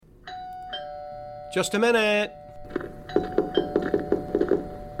Just a minute.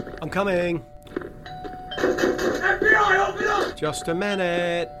 I'm coming. FBI, open up! Just a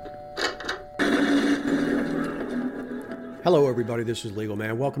minute. Hello, everybody. This is Legal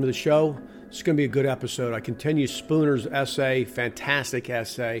Man. Welcome to the show. It's going to be a good episode. I continue Spooner's essay, fantastic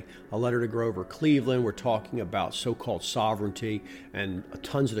essay, A Letter to Grover Cleveland. We're talking about so-called sovereignty and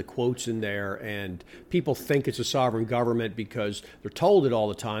tons of the quotes in there. And people think it's a sovereign government because they're told it all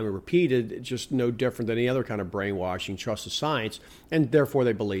the time and repeated. It's just no different than any other kind of brainwashing, trust the science, and therefore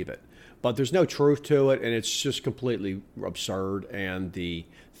they believe it. But there's no truth to it, and it's just completely absurd. And the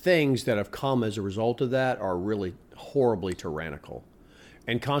things that have come as a result of that are really horribly tyrannical.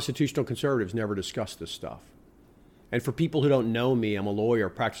 And constitutional conservatives never discuss this stuff. And for people who don't know me, I'm a lawyer,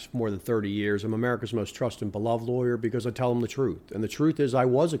 practiced for more than 30 years. I'm America's most trusted and beloved lawyer because I tell them the truth. And the truth is I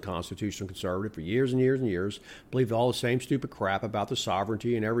was a constitutional conservative for years and years and years, believed all the same stupid crap about the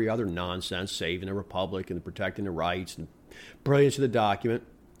sovereignty and every other nonsense, saving the republic and protecting the rights and brilliance of the document,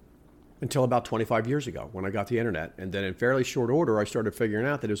 until about 25 years ago when I got the internet. And then in fairly short order, I started figuring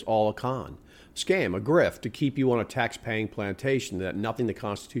out that it was all a con. Scam, a grift to keep you on a tax-paying plantation, that nothing the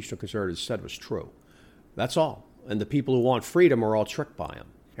constitutional conservatives said was true. That's all. And the people who want freedom are all tricked by them.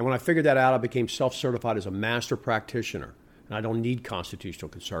 And when I figured that out, I became self-certified as a master practitioner. And I don't need constitutional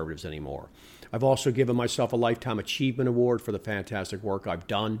conservatives anymore. I've also given myself a Lifetime Achievement Award for the fantastic work I've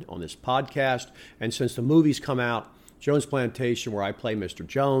done on this podcast. And since the movie's come out, Jones Plantation, where I play Mr.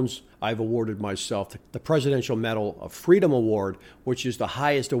 Jones, I've awarded myself the Presidential Medal of Freedom Award, which is the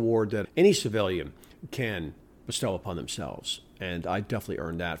highest award that any civilian can bestow upon themselves. And I definitely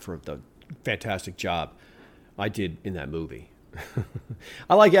earned that for the fantastic job I did in that movie.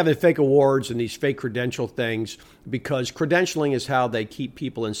 I like having fake awards and these fake credential things because credentialing is how they keep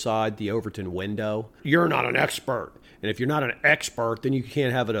people inside the Overton window. You're not an expert. And if you're not an expert, then you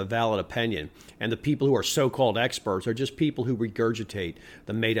can't have a valid opinion. And the people who are so-called experts are just people who regurgitate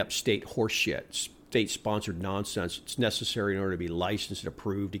the made-up state horseshit, state-sponsored nonsense. It's necessary in order to be licensed and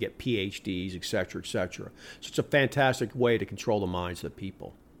approved, to get PhDs, et cetera, et cetera. So it's a fantastic way to control the minds of the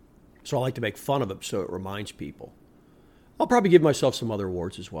people. So I like to make fun of it so it reminds people. I'll probably give myself some other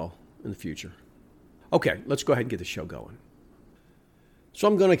awards as well in the future. Okay, let's go ahead and get the show going. So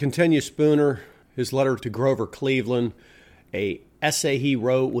I'm going to continue Spooner, his letter to Grover Cleveland, an essay he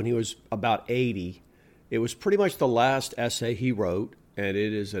wrote when he was about 80. It was pretty much the last essay he wrote, and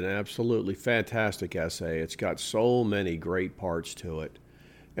it is an absolutely fantastic essay. It's got so many great parts to it.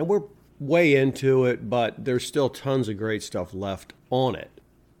 And we're way into it, but there's still tons of great stuff left on it.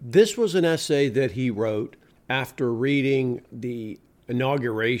 This was an essay that he wrote after reading the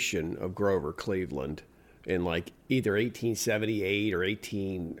inauguration of Grover Cleveland in like either 1878 or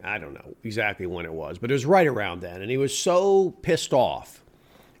I don't know exactly when it was, but it was right around then. And he was so pissed off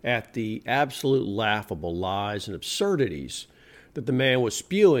at the absolute laughable lies and absurdities that the man was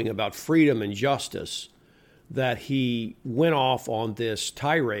spewing about freedom and justice that he went off on this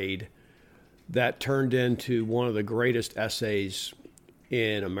tirade that turned into one of the greatest essays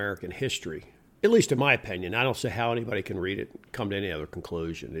in American history. At least in my opinion. I don't see how anybody can read it and come to any other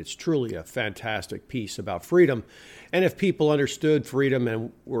conclusion. It's truly a fantastic piece about freedom. And if people understood freedom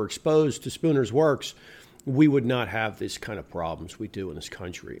and were exposed to Spooner's works, we would not have these kind of problems we do in this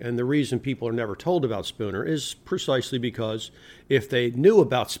country. And the reason people are never told about Spooner is precisely because if they knew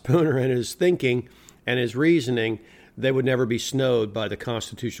about Spooner and his thinking and his reasoning, they would never be snowed by the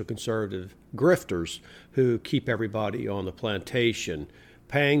constitutional conservative grifters who keep everybody on the plantation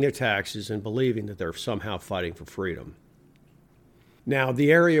paying their taxes and believing that they're somehow fighting for freedom. Now, the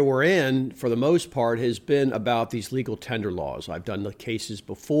area we're in, for the most part, has been about these legal tender laws. I've done the cases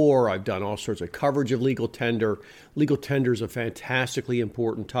before. I've done all sorts of coverage of legal tender. Legal tender is a fantastically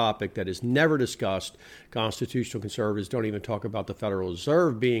important topic that is never discussed. Constitutional conservatives don't even talk about the Federal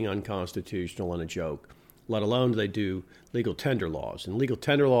Reserve being unconstitutional and a joke, let alone do they do legal tender laws. And legal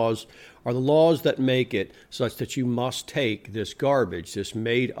tender laws are the laws that make it such that you must take this garbage, this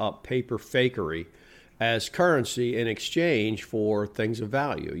made-up paper fakery, as currency in exchange for things of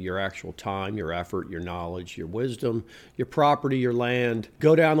value, your actual time, your effort, your knowledge, your wisdom, your property, your land.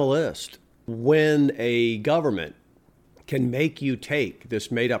 Go down the list. When a government can make you take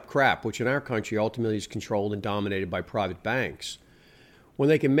this made-up crap, which in our country ultimately is controlled and dominated by private banks, when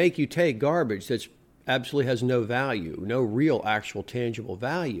they can make you take garbage that's absolutely has no value, no real actual tangible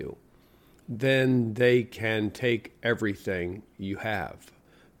value, then they can take everything you have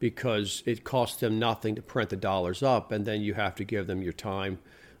because it costs them nothing to print the dollars up, and then you have to give them your time,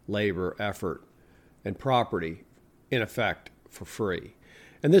 labor, effort, and property, in effect, for free.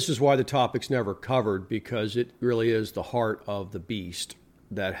 And this is why the topic's never covered, because it really is the heart of the beast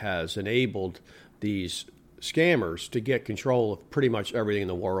that has enabled these scammers to get control of pretty much everything in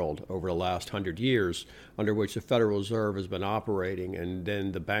the world over the last 100 years, under which the Federal Reserve has been operating, and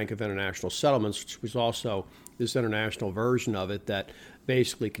then the Bank of International Settlements, which was also this international version of it that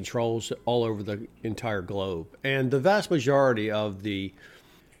basically controls all over the entire globe. And the vast majority of the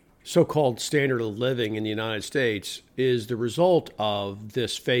so-called standard of living in the United States is the result of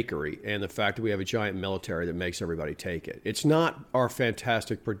this fakery and the fact that we have a giant military that makes everybody take it. It's not our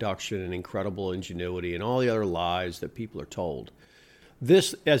fantastic production and incredible ingenuity and all the other lies that people are told.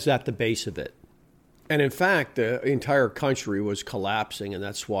 This is at the base of it. And in fact, the entire country was collapsing, and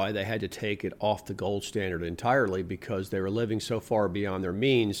that's why they had to take it off the gold standard entirely, because they were living so far beyond their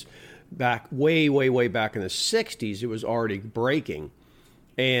means. Back way back in the 60s, it was already breaking.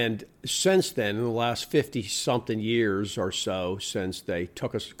 And since then, in the last 50-something years or so, since they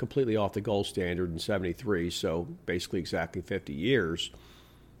took us completely off the gold standard in 73, so basically exactly 50 years,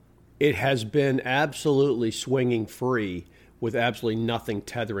 it has been absolutely swinging free with absolutely nothing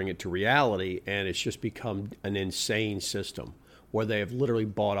tethering it to reality, and it's just become an insane system where they have literally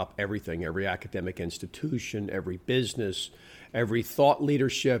bought up everything, every academic institution, every business, every thought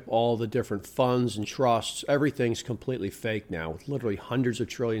leadership, all the different funds and trusts. Everything's completely fake now, with literally hundreds of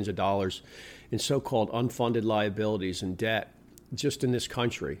trillions of dollars in so-called unfunded liabilities and debt just in this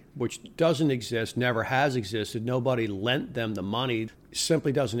country, which doesn't exist, never has existed. Nobody lent them the money,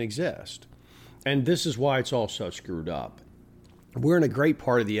 simply doesn't exist. And this is why it's all so screwed up. We're in a great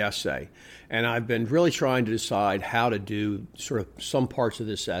part of the essay, and I've been really trying to decide how to do sort of some parts of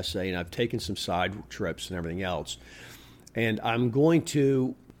this essay, and I've taken some side trips and everything else. And I'm going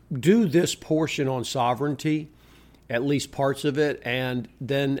to do this portion on sovereignty, at least parts of it, and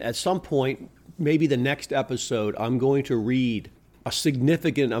then at some point, maybe the next episode, I'm going to read a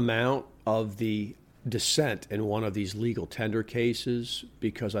significant amount of the dissent in one of these legal tender cases,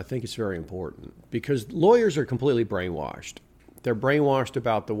 because I think it's very important. Because lawyers are completely brainwashed. They're brainwashed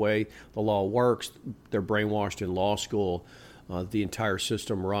about the way the law works. They're brainwashed in law school. The entire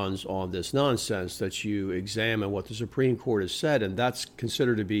system runs on this nonsense that you examine what the Supreme Court has said, and that's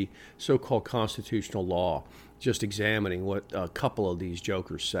considered to be so-called constitutional law, just examining what a couple of these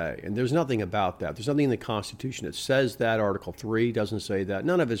jokers say. And there's nothing about that. There's nothing in the Constitution that says that. Article 3 doesn't say that.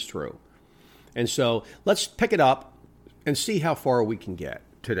 None of it's true. And so let's pick it up and see how far we can get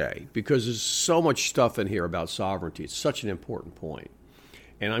today, because there's so much stuff in here about sovereignty. It's such an important point.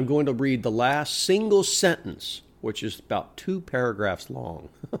 And I'm going to read the last single sentence, which is about 2 paragraphs long,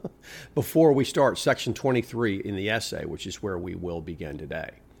 before we start section 23 in the essay, which is where we will begin today.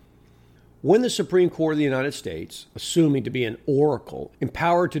 When the Supreme Court of the United States, assuming to be an oracle,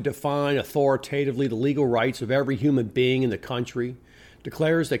 empowered to define authoritatively the legal rights of every human being in the country,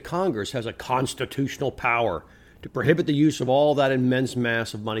 declares that Congress has a constitutional power to prohibit the use of all that immense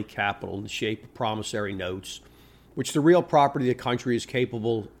mass of money capital in the shape of promissory notes, which the real property of the country is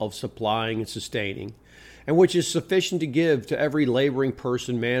capable of supplying and sustaining, and which is sufficient to give to every laboring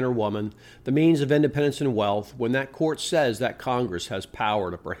person, man or woman, the means of independence and wealth, when that court says that Congress has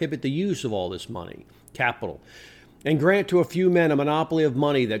power to prohibit the use of all this money, capital, and grant to a few men a monopoly of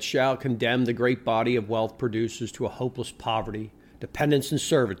money that shall condemn the great body of wealth producers to a hopeless poverty, dependence, and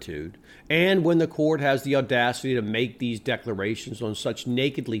servitude, and when the court has the audacity to make these declarations on such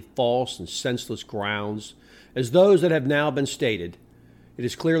nakedly false and senseless grounds as those that have now been stated, it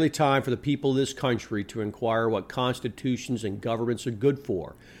is clearly time for the people of this country to inquire what constitutions and governments are good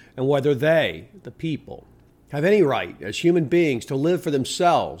for, and whether they, the people, have any right as human beings to live for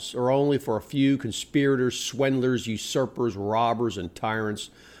themselves or only for a few conspirators, swindlers, usurpers, robbers, and tyrants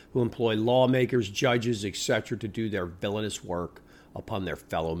who employ lawmakers, judges, etc. to do their villainous work upon their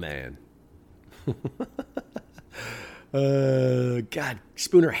fellow man. God,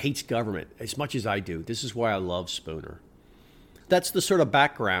 Spooner hates government as much as I do. This is why I love Spooner. That's the sort of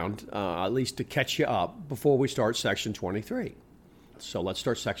background, at least to catch you up before we start section 23. So let's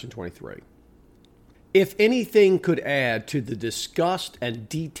start section 23. If anything could add to the disgust and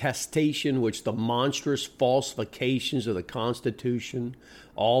detestation which the monstrous falsifications of the Constitution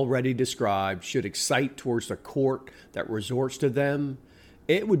already described should excite towards the court that resorts to them,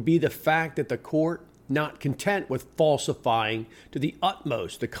 it would be the fact that the court, not content with falsifying to the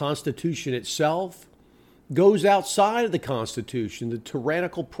utmost the Constitution itself, goes outside of the Constitution, the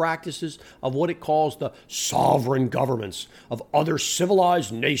tyrannical practices of what it calls the sovereign governments of other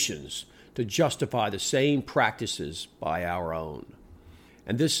civilized nations, to justify the same practices by our own.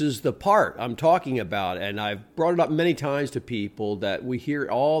 And this is the part I'm talking about, and I've brought it up many times to people that we hear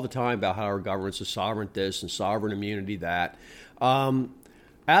all the time about how our government's a sovereign this and sovereign immunity that.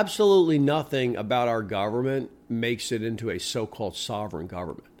 Absolutely nothing about our government makes it into a so-called sovereign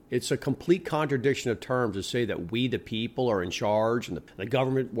government. It's a complete contradiction of terms to say that we, the people, are in charge and the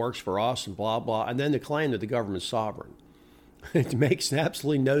government works for us and blah, blah, and then to claim that the government's sovereign. It makes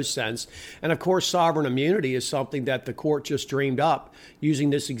absolutely no sense. And of course, sovereign immunity is something that the court just dreamed up using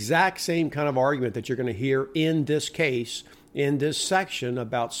this exact same kind of argument that you're going to hear in this case, in this section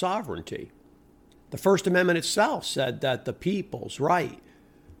about sovereignty. The First Amendment itself said that the people's right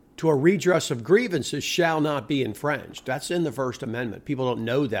to a redress of grievances shall not be infringed. That's in the First Amendment. People don't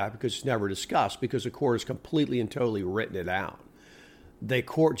know that because it's never discussed, because the court has completely and totally written it out. The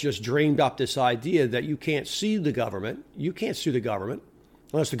court just dreamed up this idea that you can't sue the government. You can't sue the government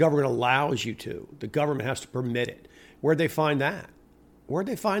unless the government allows you to. The government has to permit it. Where'd they find that? Where'd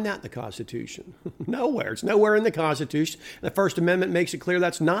they find that in the Constitution? Nowhere. It's nowhere in the Constitution. The First Amendment makes it clear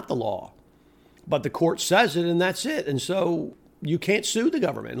that's not the law. But the court says it, and that's it. And so you can't sue the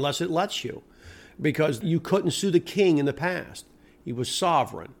government unless it lets you, because you couldn't sue the king in the past. He was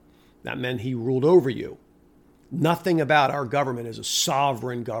sovereign. That meant he ruled over you. Nothing about our government is a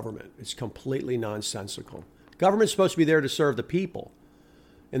sovereign government. It's completely nonsensical. Government's supposed to be there to serve the people.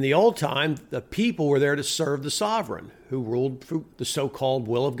 In the old time, the people were there to serve the sovereign, who ruled through the so-called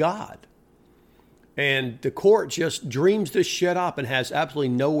will of God. And the court just dreams this shit up and has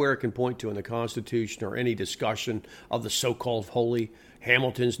absolutely nowhere it can point to in the Constitution or any discussion of the so-called holy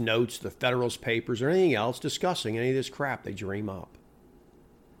Hamilton's notes, the Federalist Papers, or anything else discussing any of this crap they dream up.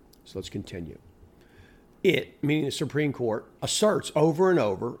 So let's continue. It, meaning the Supreme Court, asserts over and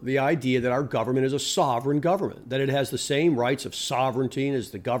over the idea that our government is a sovereign government, that it has the same rights of sovereignty as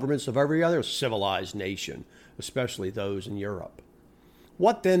the governments of every other civilized nation, especially those in Europe.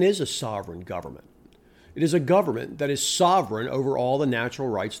 What then is a sovereign government? It is a government that is sovereign over all the natural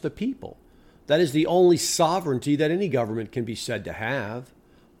rights of the people. That is the only sovereignty that any government can be said to have.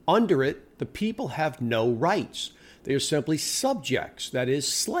 Under it, the people have no rights. They are simply subjects, that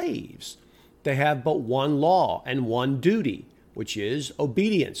is, slaves. They have but one law and one duty, which is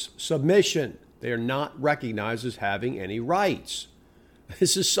obedience, submission. They are not recognized as having any rights.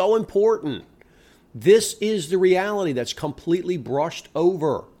 This is so important. This is the reality that's completely brushed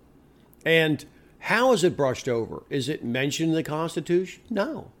over. And how is it brushed over? Is it mentioned in the Constitution?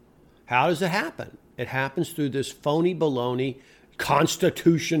 No. How does it happen? It happens through this phony baloney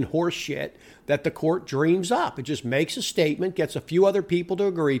Constitution horseshit that the court dreams up. It just makes a statement, gets a few other people to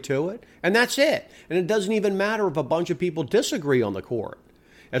agree to it, and that's it. And it doesn't even matter if a bunch of people disagree on the court.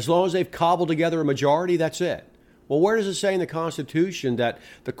 As long as they've cobbled together a majority, that's it. Well, where does it say in the Constitution that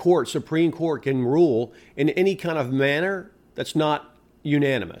the court, Supreme Court, can rule in any kind of manner that's not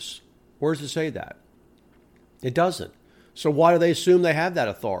unanimous? Where does it say that? It doesn't. So why do they assume they have that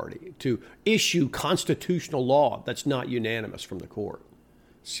authority to issue constitutional law that's not unanimous from the court?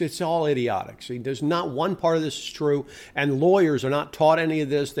 It's all idiotic. See, there's not one part of this is true, and lawyers are not taught any of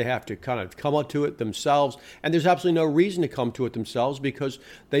this. They have to kind of come up to it themselves, and there's absolutely no reason to come to it themselves because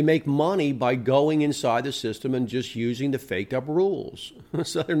they make money by going inside the system and just using the faked up rules.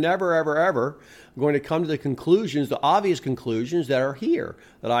 So they're never, ever, ever going to come to the conclusions, the obvious conclusions that are here,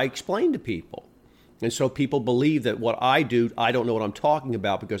 that I explain to people. And so people believe that what I do, I don't know what I'm talking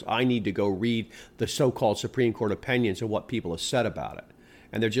about because I need to go read the so-called Supreme Court opinions and what people have said about it.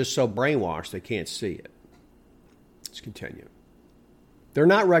 And they're just so brainwashed they can't see it. Let's continue. They're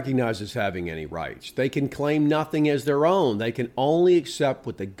not recognized as having any rights. They can claim nothing as their own. They can only accept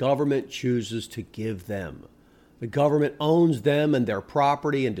what the government chooses to give them. The government owns them and their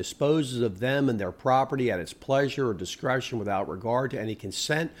property and disposes of them and their property at its pleasure or discretion without regard to any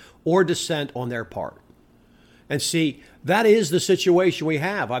consent or dissent on their part. And see, that is the situation we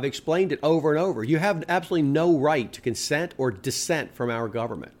have. I've explained it over and over. You have absolutely no right to consent or dissent from our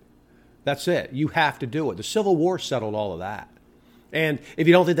government. That's it. You have to do it. The Civil War settled all of that. And if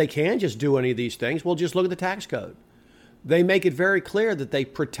you don't think they can just do any of these things, well, just look at the tax code. They make it very clear that they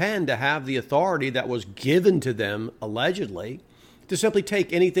pretend to have the authority that was given to them, allegedly, to simply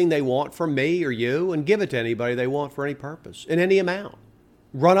take anything they want from me or you and give it to anybody they want for any purpose, in any amount.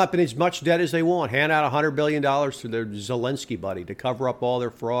 Run up in as much debt as they want, hand out $100 billion to their Zelensky buddy to cover up all their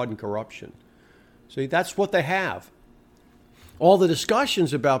fraud and corruption. See, that's what they have. All the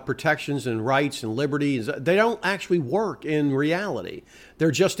discussions about protections and rights and liberties, they don't actually work in reality.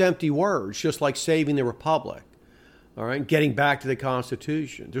 They're just empty words, just like saving the republic. All right, getting back to the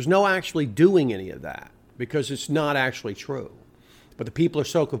Constitution. There's no actually doing any of that because it's not actually true. But the people are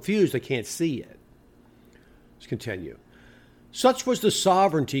so confused they can't see it. Let's continue. Such was the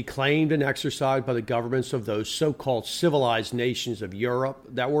sovereignty claimed and exercised by the governments of those so-called civilized nations of Europe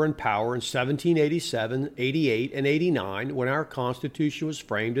that were in power in 1787, 88, and 89 when our Constitution was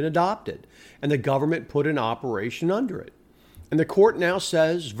framed and adopted, and the government put in operation under it. And the court now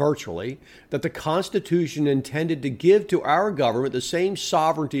says, virtually, that the Constitution intended to give to our government the same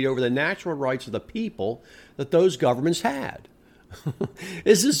sovereignty over the natural rights of the people that those governments had.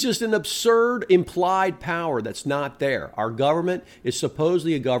 This is just an absurd implied power that's not there. Our government is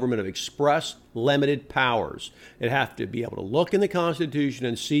supposedly a government of express limited powers. It has to be able to look in the Constitution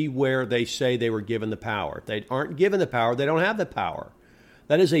and see where they say they were given the power. If they aren't given the power, they don't have the power.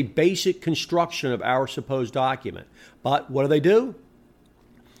 That is a basic construction of our supposed document. But what do?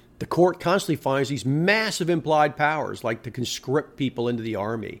 The court constantly finds these massive implied powers, like to conscript people into the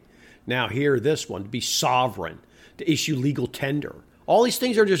army. Now here, this one, to be sovereign, to issue legal tender. All these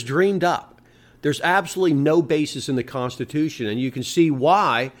things are just dreamed up. There's absolutely no basis in the Constitution, and you can see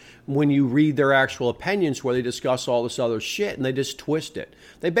why when you read their actual opinions where they discuss all this other shit and they just twist it.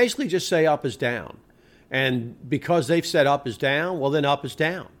 They basically just say up is down. And because they've said up is down, well, then up is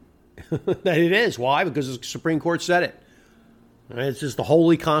down. It is. Why? Because the Supreme Court said it. It's just the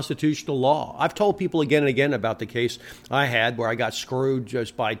holy constitutional law. I've told people again and again about the case I had where I got screwed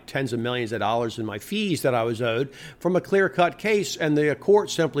just by tens of millions of dollars in my fees that I was owed from a clear-cut case, and the court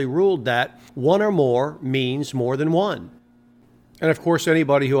simply ruled that one or more means more than one. And of course,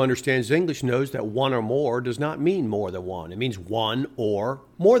 anybody who understands English knows that one or more does not mean more than one. It means one or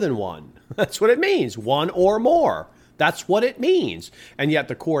more than one. That's what it means, one or more. That's what it means. And yet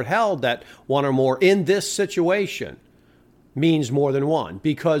the court held that one or more in this situation means more than one,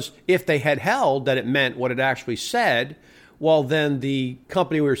 because if they had held that it meant what it actually said, well, then the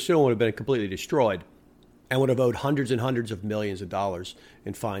company we were suing would have been completely destroyed and would have owed hundreds and hundreds of millions of dollars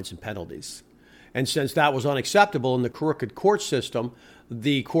in fines and penalties. And since that was unacceptable in the crooked court system,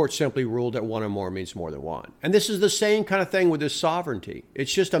 the court simply ruled that one or more means more than one. And this is the same kind of thing with this sovereignty.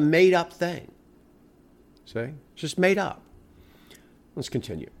 It's just a made-up thing. See? It's just made up. Let's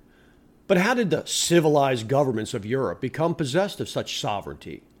continue. But how did the civilized governments of Europe become possessed of such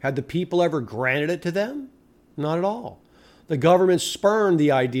sovereignty? Had the people ever granted it to them? Not at all. The governments spurned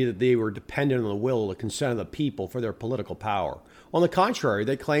the idea that they were dependent on the will or the consent of the people for their political power. On the contrary,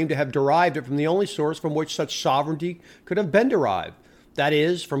 they claimed to have derived it from the only source from which such sovereignty could have been derived, that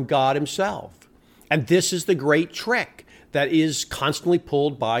is, from God himself. And this is the great trick that is constantly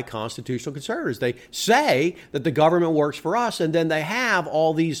pulled by constitutional conservatives. They say that the government works for us, and then they have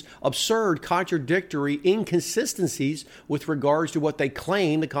all these absurd, contradictory inconsistencies with regards to what they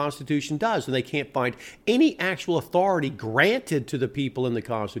claim the Constitution does. And they can't find any actual authority granted to the people in the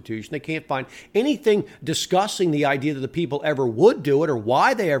Constitution. They can't find anything discussing the idea that the people ever would do it, or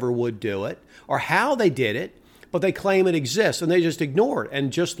why they ever would do it, or how they did it. But they claim it exists, and they just ignore it.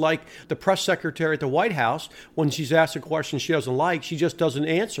 And just like the press secretary at the White House, when she's asked a question she doesn't like, she just doesn't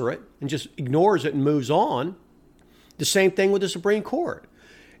answer it and just ignores it and moves on. The same thing with the Supreme Court.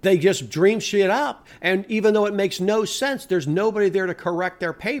 They just dream shit up, and even though it makes no sense, there's nobody there to correct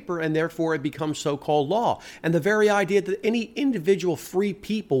their paper, and therefore it becomes so-called law. And the very idea that any individual free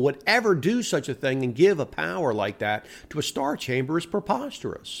people would ever do such a thing and give a power like that to a star chamber is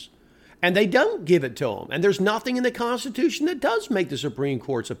preposterous. And they don't give it to them. And there's nothing in the Constitution that does make the Supreme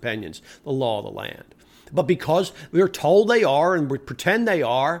Court's opinions the law of the land. But because we're told they are, and we pretend they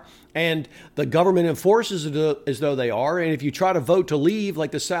are, and the government enforces it as though they are, and if you try to vote to leave like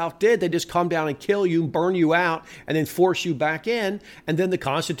the South did, they just come down and kill you, burn you out, and then force you back in. And then the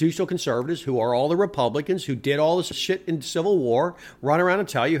constitutional conservatives, who are all the Republicans who did all this shit in the Civil War, run around and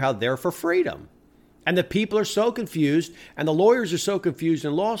tell you how they're for freedom. And the people are so confused, and the lawyers are so confused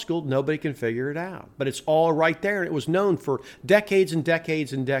in law school, nobody can figure it out. But it's all right there, and it was known for decades and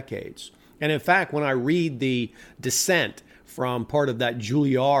decades and decades. And in fact, when I read the dissent from part of that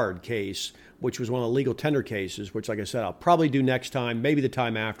Juilliard case, which was one of the legal tender cases, which, like I said, I'll probably do next time, maybe the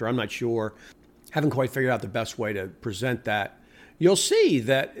time after, I'm not sure. Haven't quite figured out the best way to present that. You'll see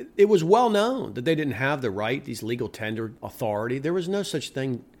that it was well known that they didn't have the right, these legal tender authority. There was no such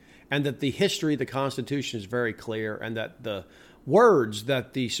thing. And that the history of the Constitution is very clear, and that the words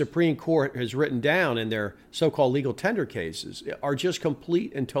that the Supreme Court has written down in their so-called legal tender cases are just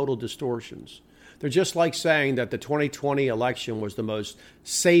complete and total distortions. They're just like saying that the 2020 election was the most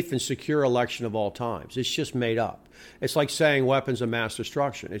safe and secure election of all times. It's just made up. It's like saying weapons of mass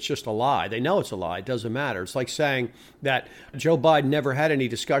destruction. It's just a lie. They know it's a lie. It doesn't matter. It's like saying that Joe Biden never had any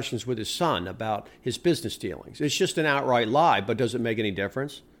discussions with his son about his business dealings. It's just an outright lie, but does it make any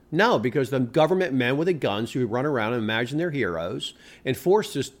difference? No, because the government men with the guns who run around and imagine they're heroes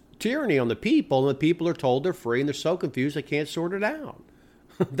enforce this tyranny on the people, and the people are told they're free, and they're so confused they can't sort it out.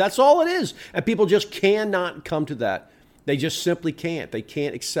 That's all it is. And people just cannot come to that. They just simply can't. They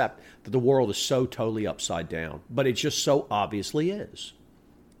can't accept that the world is so totally upside down. But it just so obviously is.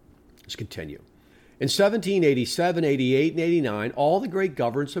 Let's continue. In 1787, 88, and 89, all the great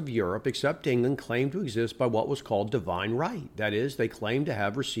governments of Europe, except England, claimed to exist by what was called divine right. That is, they claimed to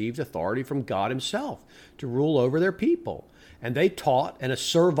have received authority from God himself to rule over their people. And they taught, and a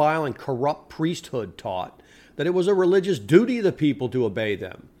servile and corrupt priesthood taught, that it was a religious duty of the people to obey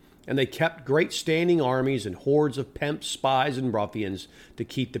them. And they kept great standing armies and hordes of pimps, spies, and ruffians to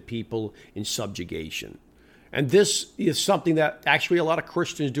keep the people in subjugation. And this is something that actually a lot of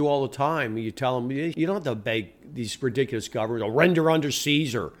Christians do all the time. You tell them, you don't have to obey these ridiculous governments, or render under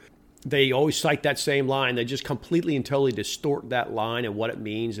Caesar. They always cite that same line. They just completely and totally distort that line and what it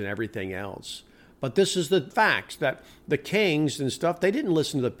means and everything else. But this is the facts, that the kings and stuff, they didn't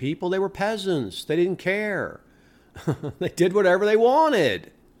listen to the people. They were peasants. They didn't care. They did whatever they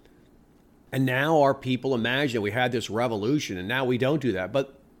wanted. And now our people imagine we had this revolution, and now we don't do that.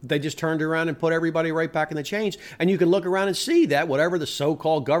 But they just turned around and put everybody right back in the chains. And you can look around and see that whatever the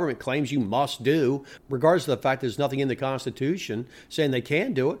so-called government claims you must do, regardless of the fact there's nothing in the Constitution saying they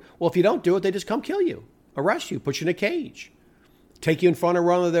can do it. Well, if you don't do it, they just come kill you, arrest you, put you in a cage, take you in front of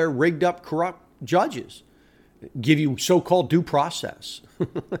one of their rigged up, corrupt judges, give you so-called due process.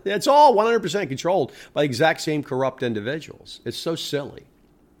 It's all 100% controlled by the exact same corrupt individuals. It's so silly.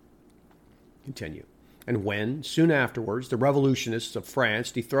 Continue. And when, soon afterwards, the revolutionists of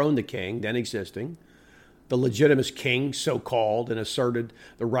France dethroned the king, then existing, the legitimate king, so-called, and asserted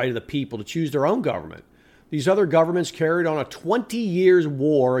the right of the people to choose their own government, these other governments carried on a 20 years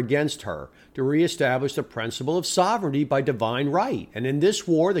war against her to reestablish the principle of sovereignty by divine right. And in this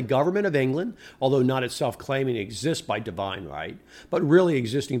war, the government of England, although not itself claiming to exist by divine right, but really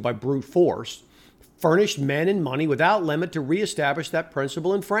existing by brute force, furnished men and money without limit to reestablish that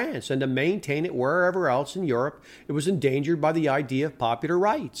principle in France and to maintain it wherever else in Europe it was endangered by the idea of popular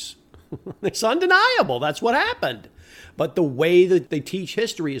rights. It's undeniable. That's what happened. But the way that they teach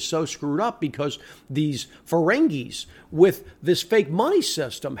history is so screwed up because these Ferengis with this fake money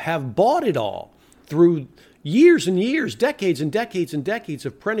system have bought it all through years and years, decades and decades and decades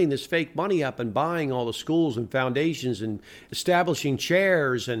of printing this fake money up and buying all the schools and foundations and establishing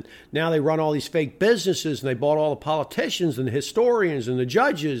chairs. And now they run all these fake businesses and they bought all the politicians and the historians and the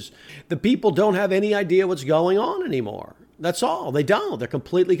judges. The people don't have any idea what's going on anymore. That's all. They don't. They're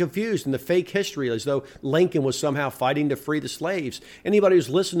completely confused in the fake history as though Lincoln was somehow fighting to free the slaves. Anybody who's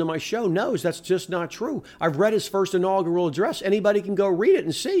listened to my show knows that's just not true. I've read his first inaugural address. Anybody can go read it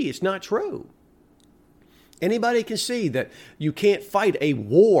and see it's not true. Anybody can see that you can't fight a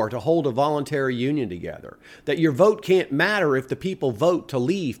war to hold a voluntary union together, that your vote can't matter if the people vote to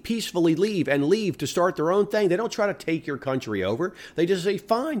leave, peacefully leave, and leave to start their own thing. They don't try to take your country over. They just say,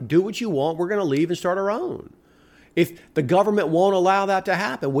 fine, do what you want. We're going to leave and start our own. If the government won't allow that to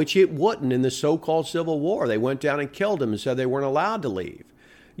happen, which it wouldn't in the so-called Civil War, they went down and killed them and said they weren't allowed to leave.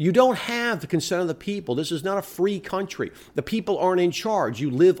 You don't have the consent of the people. This is not a free country. The people aren't in charge.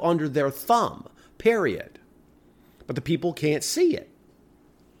 You live under their thumb, period. But the people can't see it.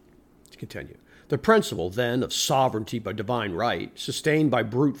 Let's continue. The principle, then, of sovereignty by divine right, sustained by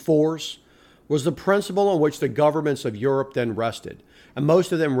brute force, was the principle on which the governments of Europe then rested. And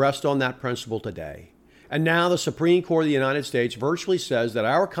most of them rest on that principle today. And now the Supreme Court of the United States virtually says that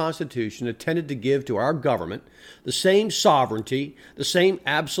our Constitution intended to give to our government the same sovereignty, the same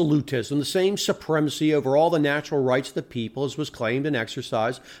absolutism, the same supremacy over all the natural rights of the people as was claimed and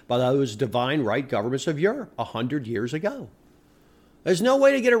exercised by those divine right governments of Europe 100 years ago. There's no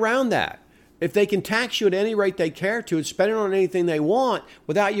way to get around that. If they can tax you at any rate they care to and spend it on anything they want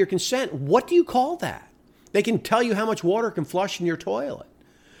without your consent, what do you call that? They can tell you how much water can flush in your toilet.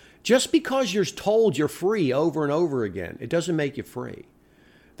 Just because you're told you're free over and over again, it doesn't make you free.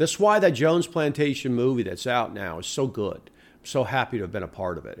 That's why that Jones Plantation movie that's out now is so good. I'm so happy to have been a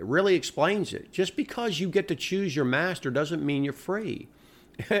part of it. It really explains it. Just because you get to choose your master doesn't mean you're free.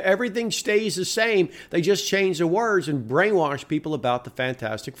 Everything stays the same. They just change the words and brainwash people about the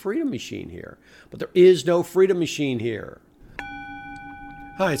fantastic freedom machine here. But there is no freedom machine here.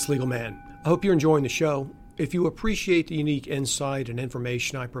 Hi, it's Legal Man. I hope you're enjoying the show. If you appreciate the unique insight and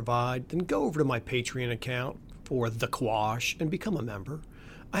information I provide, then go over to my Patreon account for The Quash and become a member.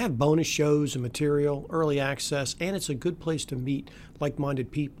 I have bonus shows and material, early access, and it's a good place to meet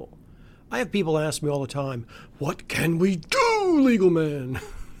like-minded people. I have people ask me all the time, what can we do, Legal Man?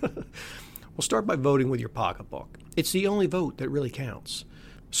 Well, start by voting with your pocketbook. It's the only vote that really counts.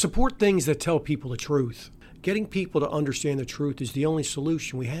 Support things that tell people the truth. Getting people to understand the truth is the only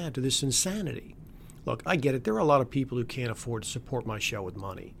solution we have to this insanity. Look, I get it. There are a lot of people who can't afford to support my show with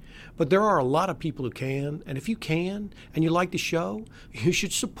money. But there are a lot of people who can. And if you can, and you like the show, you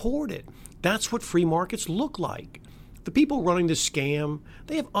should support it. That's what free markets look like. The people running this scam,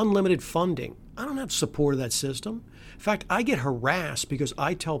 they have unlimited funding. I don't have support of that system. In fact, I get harassed because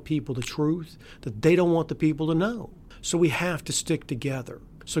I tell people the truth that they don't want the people to know. So we have to stick together.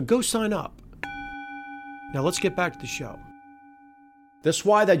 So go sign up. Now let's get back to the show. That's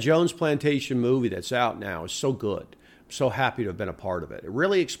why that Jones Plantation movie that's out now is so good. I'm so happy to have been a part of it. It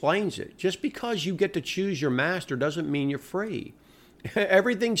really explains it. Just because you get to choose your master doesn't mean you're free.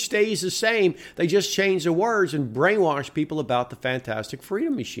 Everything stays the same. They just change the words and brainwash people about the fantastic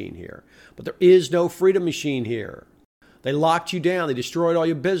freedom machine here. But there is no freedom machine here. They locked you down. They destroyed all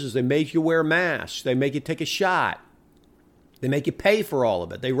your business. They make you wear masks. They make you take a shot. They make you pay for all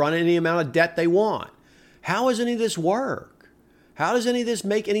of it. They run any amount of debt they want. How does any of this work? How does any of this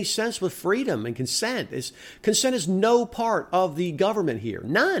make any sense with freedom and consent? Consent is no part of the government here.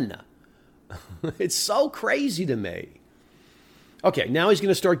 None. It's so crazy to me. Okay, now he's going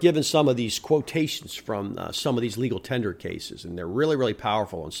to start giving some of these quotations from some of these legal tender cases, and they're really, really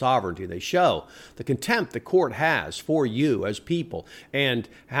powerful on sovereignty. They show the contempt the court has for you as people and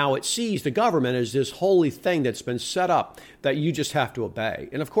how it sees the government as this holy thing that's been set up that you just have to obey.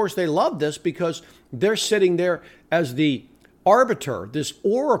 And of course, they love this because they're sitting there as the arbiter, this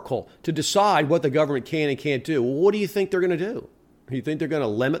oracle, to decide what the government can and can't do. Well, what do you think they're going to do? You think they're going to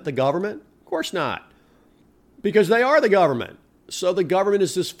limit the government? Of course not, because they are the government. So the government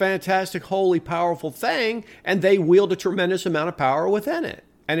is this fantastic, holy, powerful thing, and they wield a tremendous amount of power within it.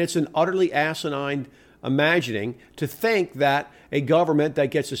 And it's an utterly asinine imagining to think that a government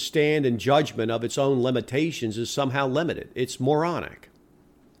that gets a stand in judgment of its own limitations is somehow limited. It's moronic.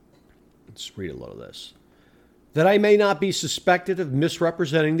 Let's read a little of this. That I may not be suspected of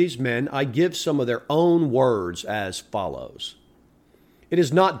misrepresenting these men, I give some of their own words as follows. It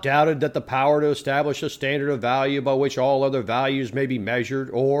is not doubted that the power to establish a standard of value by which all other values may be measured,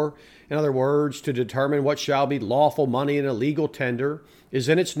 or, in other words, to determine what shall be lawful money in a legal tender, is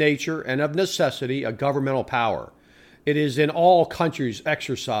in its nature and of necessity a governmental power. It is in all countries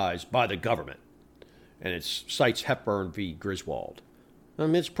exercised by the government. And it cites Hepburn v. Griswold. I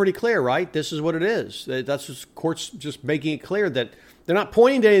mean, it's pretty clear, right? This is what it is. That's just courts just making it clear that they're not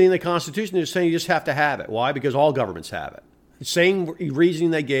pointing to anything in the Constitution. They're saying you just have to have it. Why? Because all governments have it. Same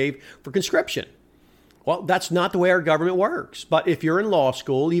reasoning they gave for conscription. Well, that's not the way our government works. But if you're in law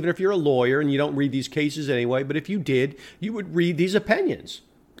school, even if you're a lawyer and you don't read these cases anyway, but if you did, you would read these opinions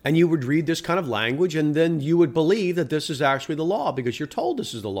and you would read this kind of language, and then you would believe that this is actually the law because you're told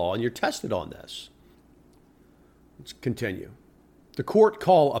this is the law and you're tested on this. Let's continue. The court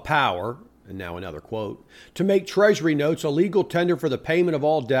call a power, and now another quote, to make treasury notes a legal tender for the payment of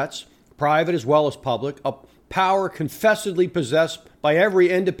all debts, private as well as public, a power confessedly possessed by every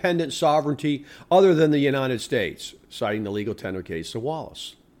independent sovereignty other than the United States, citing the legal tender case of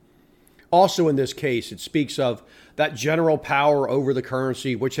Wallace. Also in this case, it speaks of that general power over the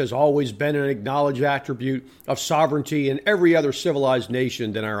currency, which has always been an acknowledged attribute of sovereignty in every other civilized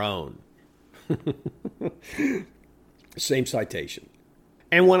nation than our own. Same citation.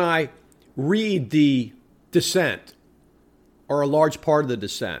 And when I read the dissent, or a large part of the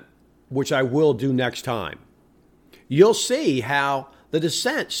dissent, which I will do next time, you'll see how the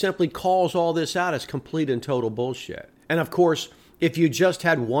dissent simply calls all this out as complete and total bullshit. And of course, if you just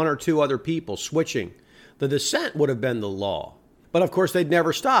had one or two other people switching, the dissent would have been the law. But of course, they'd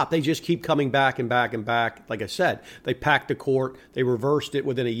never stop. They just keep coming back and back and back. Like I said, they packed the court, they reversed it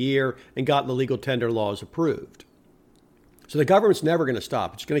within a year and got the legal tender laws approved. So the government's never going to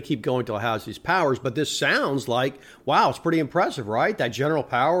stop. It's going to keep going until it has these powers. But this sounds like, wow, it's pretty impressive, right? That general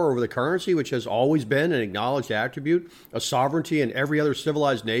power over the currency, which has always been an acknowledged attribute of sovereignty in every other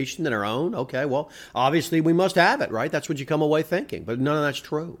civilized nation than our own. Okay, well, obviously we must have it, right? That's what you come away thinking. But none of that's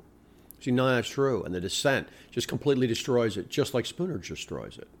true. See, none of that's true. And the dissent just completely destroys it, just like Spooner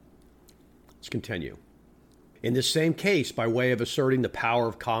destroys it. Let's continue. In this same case, by way of asserting the power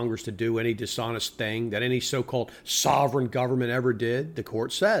of Congress to do any dishonest thing that any so-called sovereign government ever did, the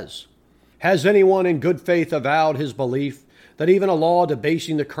court says, has anyone in good faith avowed his belief that even a law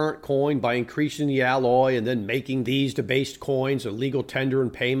debasing the current coin by increasing the alloy and then making these debased coins a legal tender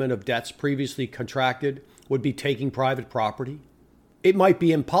and payment of debts previously contracted would be taking private property? It might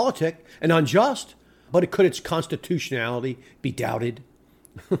be impolitic and unjust, but could its constitutionality be doubted?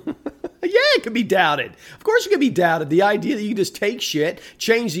 Yeah, it could be doubted. Of course it could be doubted. The idea that you can just take shit,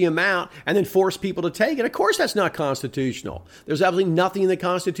 change the amount, and then force people to take it. Of course that's not constitutional. There's absolutely nothing in the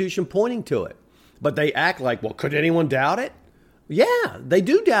Constitution pointing to it. But they act like, well, could anyone doubt it? Yeah, they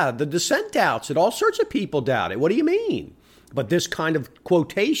do doubt it. The dissent doubts it. All sorts of people doubt it. What do you mean? But this kind of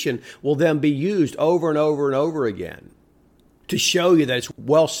quotation will then be used over and over and over again to show you that it's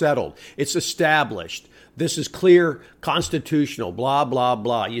well settled. It's established this is clear, constitutional, blah, blah,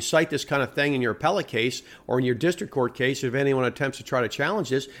 blah. You cite this kind of thing in your appellate case or in your district court case if anyone attempts to try to challenge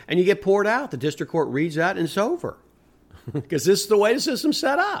this, and you get poured out. The district court reads that and it's over. Because this is the way the system's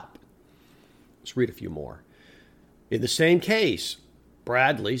set up. Let's read a few more. In the same case,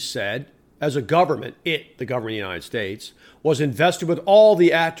 Bradley said, as a government, the government of the United States, was invested with all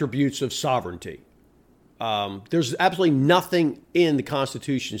the attributes of sovereignty. There's absolutely nothing in the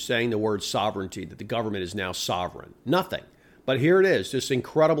Constitution saying the word sovereignty, that the government is now sovereign. Nothing. But here it is, this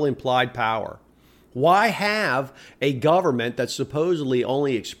incredible implied power. Why have a government that's supposedly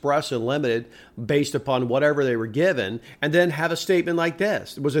only express and limited based upon whatever they were given, and then have a statement like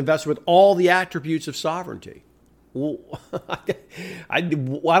this? It was invested with all the attributes of sovereignty. Well, I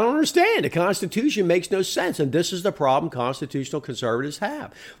don't understand. The Constitution makes no sense, and this is the problem constitutional conservatives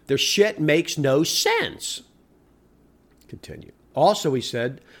have. Their shit makes no sense. Continue. Also, he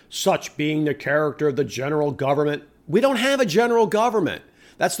said, such being the character of the general government, we don't have a general government.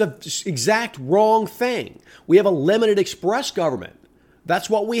 That's the exact wrong thing. We have a limited express government. That's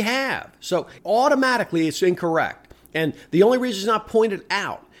what we have. So automatically it's incorrect. And the only reason it's not pointed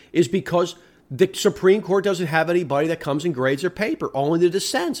out is because the Supreme Court doesn't have anybody that comes and grades their paper, only the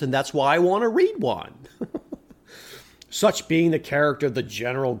dissents, and that's why I want to read one. Such being the character of the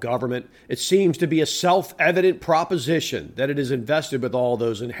general government, it seems to be a self-evident proposition that it is invested with all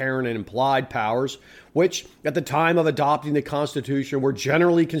those inherent and implied powers, which, at the time of adopting the Constitution, were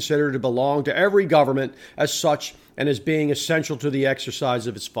generally considered to belong to every government as such and as being essential to the exercise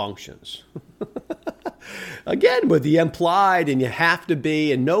of its functions. Again, with the implied and you have to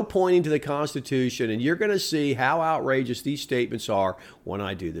be and no pointing to the Constitution, and you're going to see how outrageous these statements are when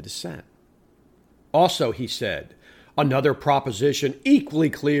I do the dissent. Also, he said, another proposition equally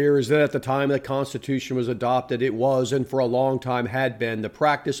clear is that at the time the Constitution was adopted, it was and for a long time had been the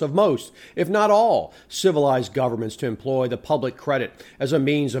practice of most, if not all, civilized governments to employ the public credit as a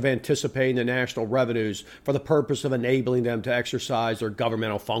means of anticipating the national revenues for the purpose of enabling them to exercise their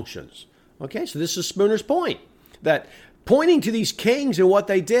governmental functions. Okay, so this is Spooner's point, that pointing to these kings and what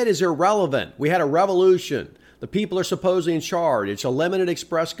they did is irrelevant. We had a revolution. The people are supposedly in charge. It's a limited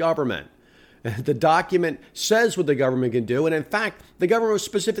express government. The document says what the government can do, and in fact, the government was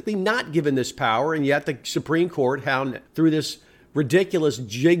specifically not given this power, and yet the Supreme Court, through this ridiculous,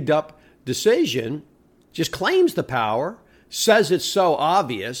 jigged-up decision, just claims the power, says it's so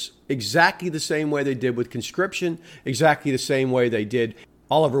obvious, exactly the same way they did with conscription, exactly the same way they did.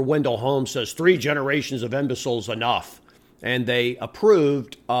 Oliver Wendell Holmes says 3 generations of imbeciles enough, and they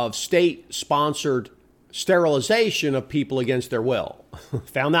approved of state-sponsored sterilization of people against their will.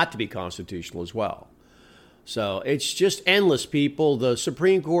 Found that to be constitutional as well. So it's just endless, people. The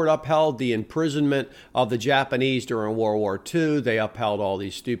Supreme Court upheld the imprisonment of the Japanese during World War II. They upheld all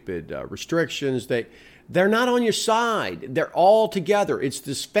these stupid restrictions. They're not on your side. They're all together. It's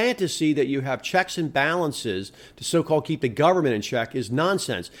this fantasy that you have checks and balances to so-called keep the government in check is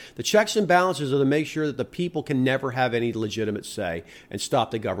nonsense. The checks and balances are to make sure that the people can never have any legitimate say and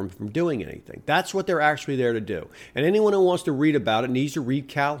stop the government from doing anything. That's what they're actually there to do. And anyone who wants to read about it needs to read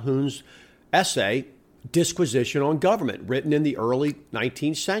Calhoun's essay, Disquisition on Government, written in the early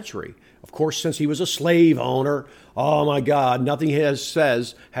 19th century. Of course, since he was a slave owner, oh my God, nothing he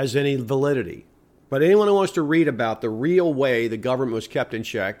says has any validity. But anyone who wants to read about the real way the government was kept in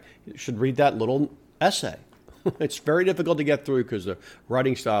check should read that little essay. It's very difficult to get through because the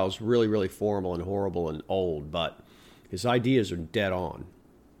writing style is really, really formal and horrible and old, but his ideas are dead on.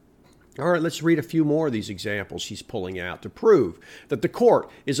 All right, let's read a few more of these examples he's pulling out to prove that the court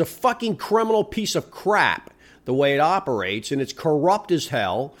is a fucking criminal piece of crap the way it operates, and it's corrupt as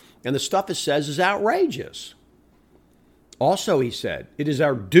hell, and the stuff it says is outrageous. Also, he said, it is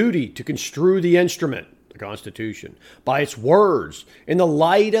our duty to construe the instrument, the Constitution, by its words in the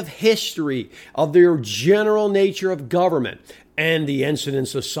light of history, of their general nature of government, and the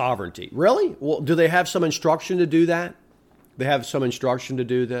incidence of sovereignty. Really? Well, do they have some instruction to do that? They have some instruction to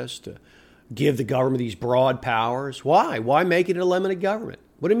do this, to give the government these broad powers? Why? Why make it a limited government?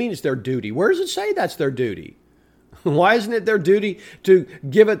 What do you mean it's their duty? Where does it say that's their duty? Why isn't it their duty to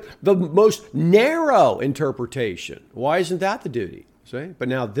give it the most narrow interpretation? Why isn't that the duty? See? But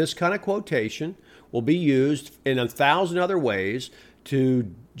now this kind of quotation will be used in 1,000 other ways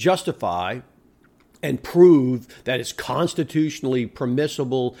to justify and prove that it's constitutionally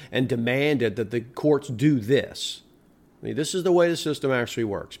permissible and demanded that the courts do this. I mean, this is the way the system actually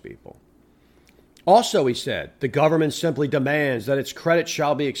works, people. Also, he said, the government simply demands that its credit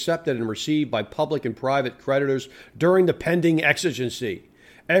shall be accepted and received by public and private creditors during the pending exigency.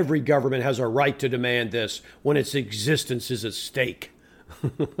 Every government has a right to demand this when its existence is at stake.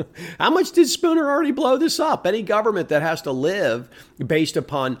 How much did Spooner already blow this up? Any government that has to live based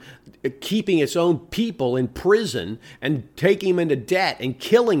upon keeping its own people in prison and taking them into debt and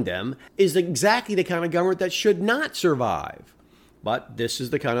killing them is exactly the kind of government that should not survive. But this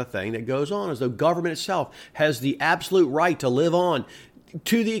is the kind of thing that goes on, as though government itself has the absolute right to live on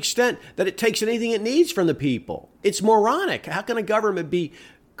to the extent that it takes anything it needs from the people. It's moronic. How can a government be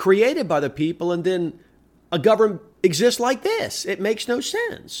created by the people and then a government exist like this? It makes no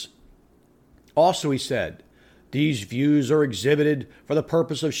sense. Also, he said, these views are exhibited for the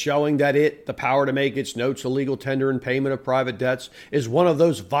purpose of showing that the power to make its notes a legal tender and payment of private debts, is one of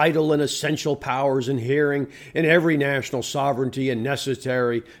those vital and essential powers inhering in every national sovereignty and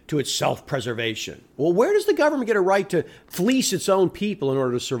necessary to its self-preservation. Well, where does the government get a right to fleece its own people in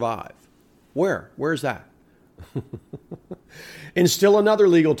order to survive? Where? Where's that? In still another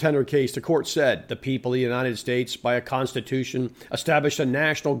legal tender case, the court said the people of the United States, by a constitution, established a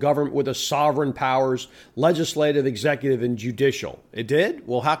national government with the sovereign powers, legislative, executive, and judicial. It did?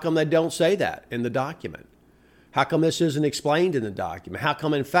 Well, how come they don't say that in the document? How come this isn't explained in the document? How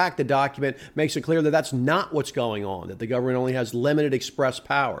come, in fact, the document makes it clear that that's not what's going on, that the government only has limited express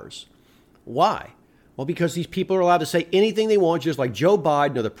powers? Why? Well, because these people are allowed to say anything they want, just like Joe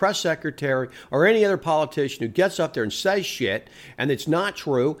Biden or the press secretary or any other politician who gets up there and says shit and it's not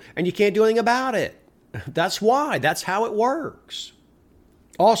true and you can't do anything about it. That's why. That's how it works.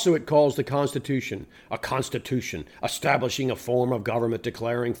 Also, it calls the Constitution a constitution establishing a form of government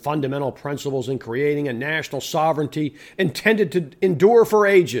declaring fundamental principles and creating a national sovereignty intended to endure for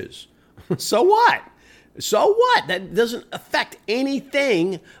ages. So what? So what? That doesn't affect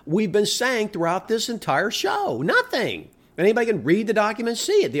anything we've been saying throughout this entire show. Nothing. Anybody can read the document and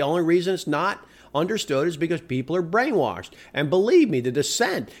see it. The only reason it's not understood is because people are brainwashed. And believe me, the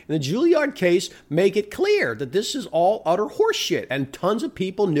dissent in the Juilliard case make it clear that this is all utter horseshit. And tons of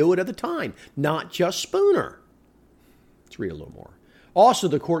people knew it at the time, not just Spooner. Let's read a little more. Also,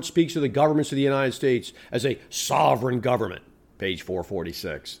 the court speaks of the governments of the United States as a sovereign government. Page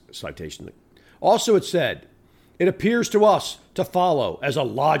 446, citation. Also, it said, it appears to us to follow as a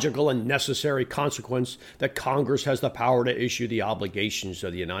logical and necessary consequence that Congress has the power to issue the obligations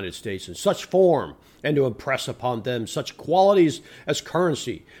of the United States in such form and to impress upon them such qualities as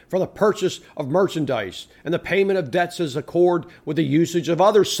currency for the purchase of merchandise and the payment of debts as accord with the usage of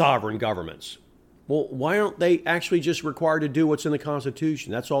other sovereign governments. Well, why aren't they actually just required to do what's in the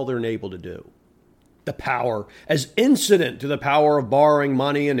Constitution? That's all they're enabled to do. The power as incident to the power of borrowing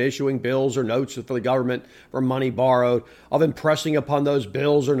money and issuing bills or notes for the government for money borrowed, of impressing upon those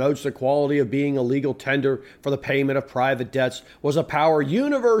bills or notes the quality of being a legal tender for the payment of private debts, was a power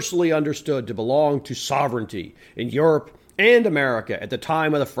universally understood to belong to sovereignty in Europe and America at the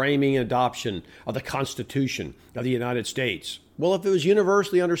time of the framing and adoption of the Constitution of the United States. Well, if it was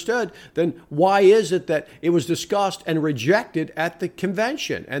universally understood, then why is it that it was discussed and rejected at the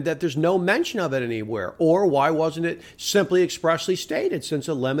convention and that there's no mention of it anywhere? Or why wasn't it simply expressly stated, since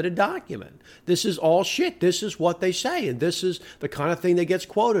a limited document? This is all shit. This is what they say. And this is the kind of thing that gets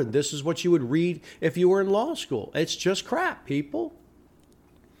quoted. This is what you would read if you were in law school. It's just crap, people.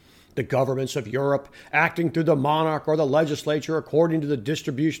 The governments of Europe, acting through the monarch or the legislature according to the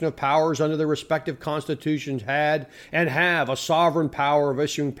distribution of powers under their respective constitutions, had and have a sovereign power of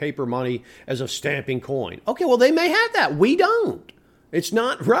issuing paper money as of stamping coin. Okay, well, they may have that. We don't. It's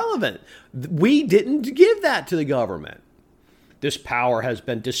not relevant. We didn't give that to the government. This power has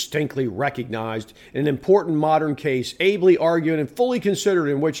been distinctly recognized in an important modern case, ably argued and fully considered,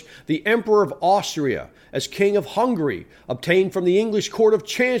 in which the Emperor of Austria, as King of Hungary, obtained from the English Court of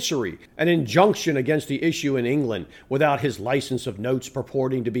Chancery an injunction against the issue in England without his license of notes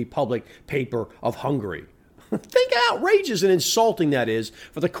purporting to be public paper of Hungary. Think how outrageous and insulting that is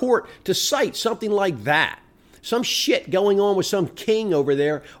for the court to cite something like that. Some shit going on with some king over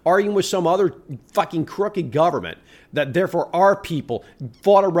there arguing with some other fucking crooked government, that therefore our people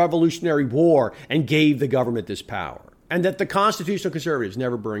fought a revolutionary war and gave the government this power. And that the constitutional conservatives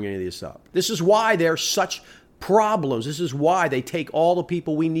never bring any of this up. This is why they're such problems. This is why they take all the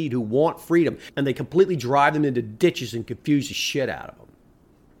people we need who want freedom and they completely drive them into ditches and confuse the shit out of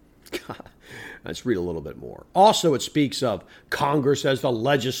them. God. Let's read a little bit more. Also, it speaks of Congress as the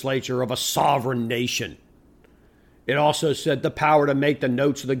legislature of a sovereign nation. It also said the power to make the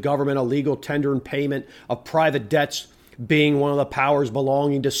notes of the government a legal tender and payment of private debts being one of the powers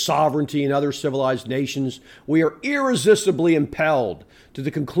belonging to sovereignty in other civilized nations, we are irresistibly impelled to the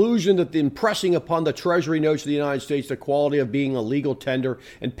conclusion that the impressing upon the Treasury notes of the United States the quality of being a legal tender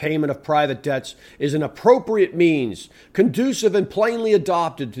and payment of private debts is an appropriate means, conducive and plainly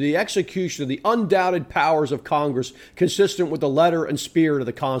adopted to the execution of the undoubted powers of Congress consistent with the letter and spirit of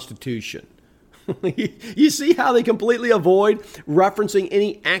the Constitution. You see how they completely avoid referencing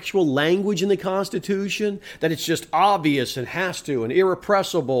any actual language in the Constitution? That it's just obvious and has to and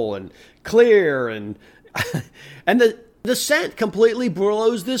irrepressible and clear and the dissent completely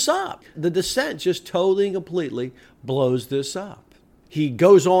blows this up. The dissent just totally and completely blows this up. He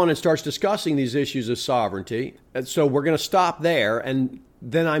goes on and starts discussing these issues of sovereignty. And so we're going to stop there, and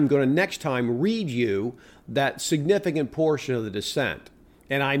then I'm going to next time read you that significant portion of the dissent.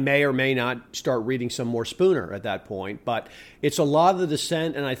 And I may or may not start reading some more Spooner at that point. But it's a lot of the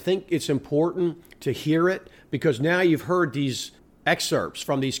dissent, and I think it's important to hear it because now you've heard these excerpts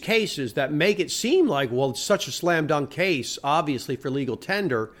from these cases that make it seem like, well, it's such a slam dunk case, obviously, for legal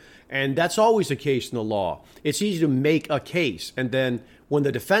tender. And that's always the case in the law. It's easy to make a case. And then when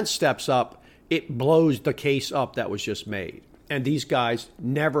the defense steps up, it blows the case up that was just made. And these guys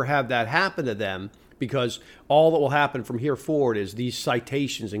never have that happen to them, because all that will happen from here forward is these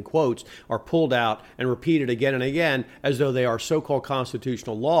citations and quotes are pulled out and repeated again and again as though they are so-called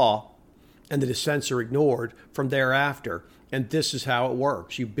constitutional law, and the dissents are ignored from thereafter. And this is how it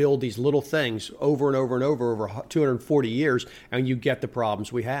works. You build these little things over and over and over 240 years, and you get the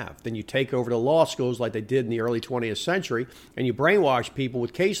problems we have. Then you take over the law schools like they did in the early 20th century, and you brainwash people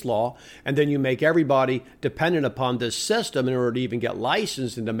with case law, and then you make everybody dependent upon this system in order to even get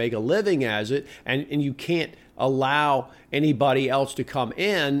licensed and to make a living as it, and you can't allow anybody else to come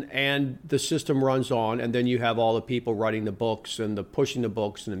in, and the system runs on, and then you have all the people writing the books and the pushing the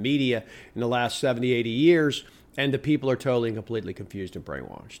books and the media in the last 70, 80 years, and the people are totally and completely confused and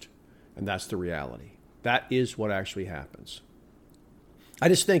brainwashed. And that's the reality. That is what actually happens. I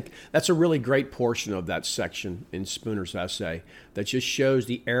just think that's a really great portion of that section in Spooner's essay that just shows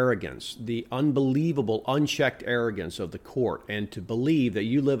the arrogance, the unbelievable, unchecked arrogance of the court, and to believe that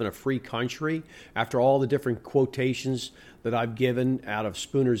you live in a free country after all the different quotations that I've given out of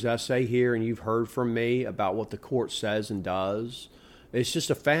Spooner's essay here, and you've heard from me about what the court says and does. It's just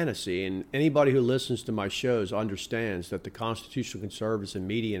a fantasy, and anybody who listens to my shows understands that the constitutional conservatives in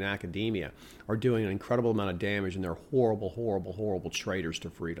media and academia are doing an incredible amount of damage, and they're horrible, horrible, horrible traitors to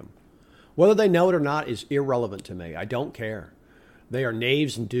freedom. Whether they know it or not is irrelevant to me. I don't care. They are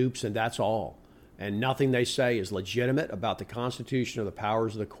knaves and dupes, and that's all. And nothing they say is legitimate about the Constitution or the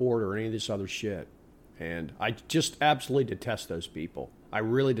powers of the court or any of this other shit. And I just absolutely detest those people. I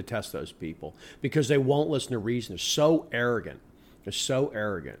really detest those people because they won't listen to reason. They're so arrogant. They're so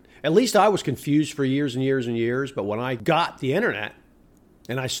arrogant. At least I was confused for years and years and years, but when I got the internet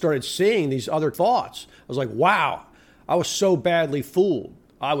and I started seeing these other thoughts, I was like, wow, I was so badly fooled.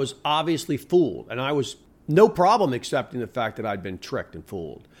 I was obviously fooled, and I was no problem accepting the fact that I'd been tricked and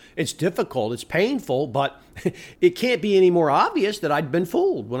fooled. It's difficult, it's painful, but it can't be any more obvious that I'd been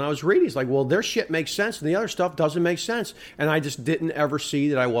fooled when I was reading. It's like, well, their shit makes sense and the other stuff doesn't make sense. And I just didn't ever see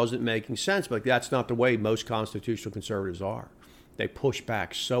that I wasn't making sense. But that's not the way most constitutional conservatives are. They push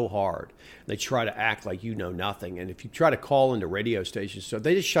back so hard. They try to act like you know nothing. And if you try to call into radio stations, so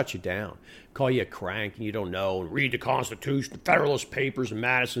they just shut you down, call you a crank and you don't know, and read the Constitution, the Federalist Papers, and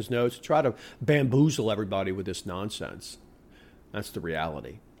Madison's notes, try to bamboozle everybody with this nonsense. That's the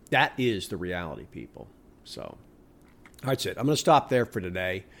reality. That is the reality, people. So that's it. I'm going to stop there for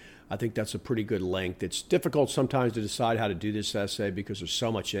today. I think that's a pretty good length. It's difficult sometimes to decide how to do this essay because there's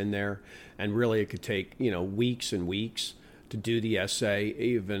so much in there, and really it could take, weeks and weeks to do the essay,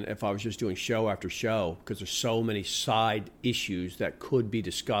 even if I was just doing show after show, because there's so many side issues that could be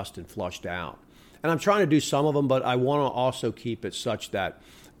discussed and flushed out. And I'm trying to do some of them, but I want to also keep it such that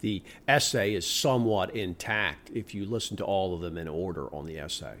the essay is somewhat intact if you listen to all of them in order on the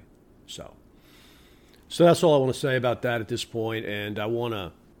essay. So that's all I want to say about that at this point. And I want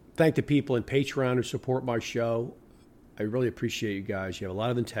to thank the people in Patreon who support my show. I really appreciate you guys. You have a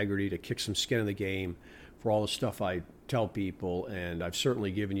lot of integrity to kick some skin in the game for all the stuff I tell people, and I've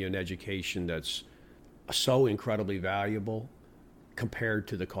certainly given you an education that's so incredibly valuable compared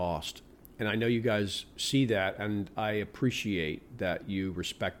to the cost. And I know you guys see that, and I appreciate that you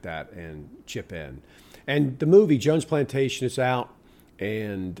respect that and chip in. And the movie Jones Plantation is out,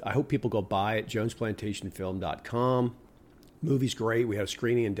 and I hope people go buy it, jonesplantationfilm.com. Movie's great. We had a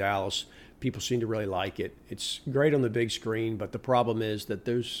screening in Dallas. People seem to really like it. It's great on the big screen, but the problem is that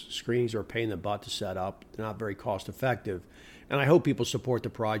those screenings are a pain in the butt to set up. They're not very cost effective. And I hope people support the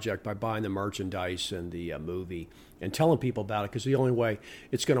project by buying the merchandise and the movie and telling people about it, because the only way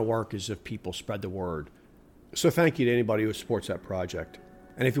it's going to work is if people spread the word. So thank you to anybody who supports that project.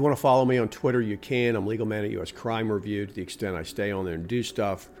 And if you want to follow me on Twitter, you can. I'm Legal Man at US Crime Review, to the extent I stay on there and do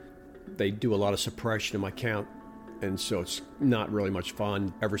stuff. They do a lot of suppression in my account, and so it's not really much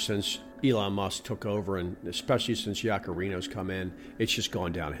fun. Ever since Elon Musk took over, and especially since Yacarino's come in, it's just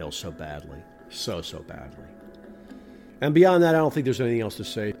gone downhill so badly. So badly. And beyond that, I don't think there's anything else to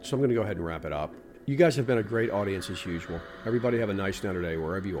say, so I'm going to go ahead and wrap it up. You guys have been a great audience as usual. Everybody have a nice night today,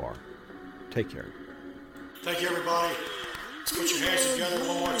 wherever you are. Take care. Thank you, everybody. Let's put your hands together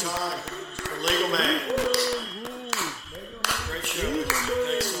one more time for Legal Man. Great show.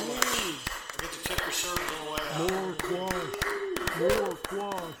 Thanks so much. Get to tip your servers on the way out. More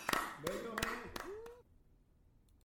quash.